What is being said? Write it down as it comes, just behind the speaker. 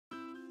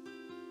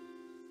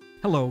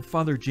Hello,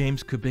 Father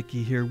James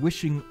Kubicki here,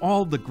 wishing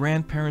all the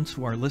grandparents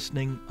who are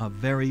listening a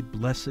very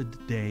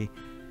blessed day.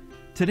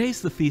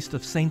 Today's the feast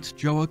of Saints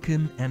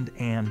Joachim and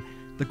Anne,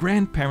 the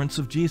grandparents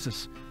of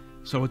Jesus.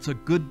 So it's a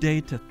good day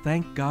to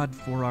thank God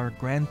for our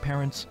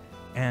grandparents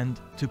and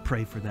to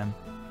pray for them.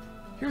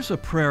 Here's a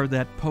prayer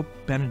that Pope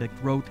Benedict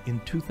wrote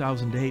in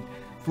 2008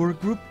 for a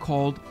group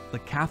called the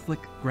Catholic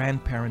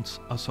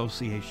Grandparents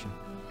Association.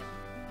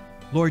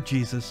 Lord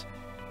Jesus,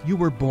 you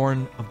were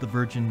born of the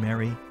Virgin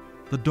Mary,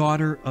 the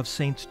daughter of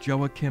Saints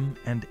Joachim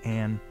and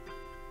Anne.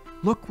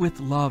 Look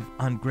with love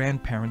on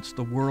grandparents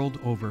the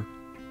world over.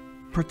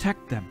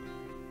 Protect them.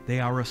 They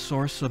are a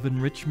source of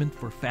enrichment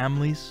for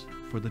families,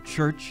 for the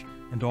church,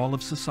 and all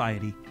of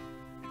society.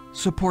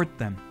 Support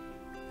them.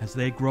 As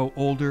they grow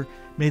older,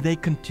 may they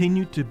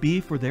continue to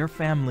be for their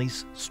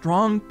families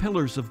strong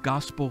pillars of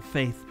gospel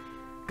faith,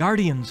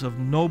 guardians of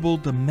noble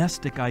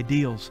domestic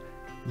ideals,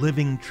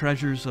 living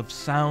treasures of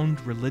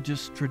sound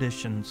religious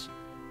traditions.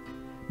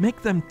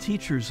 Make them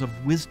teachers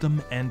of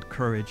wisdom and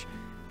courage,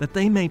 that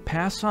they may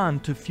pass on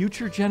to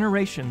future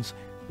generations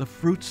the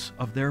fruits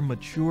of their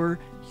mature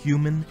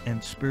human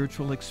and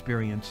spiritual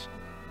experience.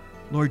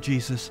 Lord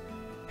Jesus,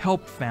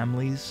 help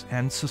families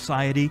and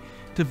society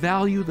to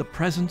value the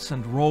presence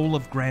and role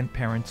of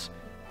grandparents.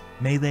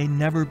 May they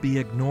never be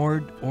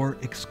ignored or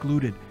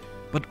excluded,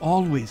 but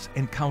always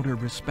encounter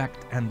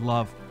respect and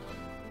love.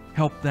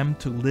 Help them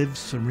to live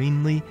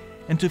serenely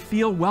and to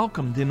feel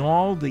welcomed in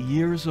all the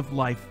years of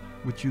life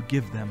which you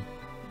give them.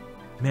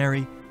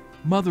 Mary,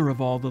 Mother of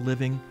all the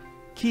living,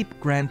 keep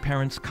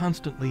grandparents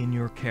constantly in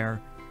your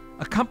care.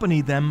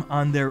 Accompany them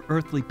on their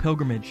earthly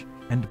pilgrimage,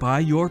 and by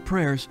your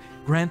prayers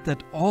grant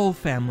that all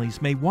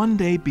families may one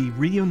day be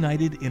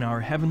reunited in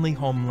our heavenly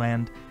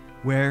homeland,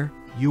 where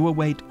you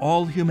await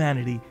all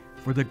humanity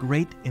for the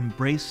great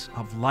embrace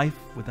of life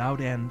without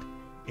end.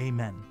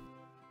 Amen.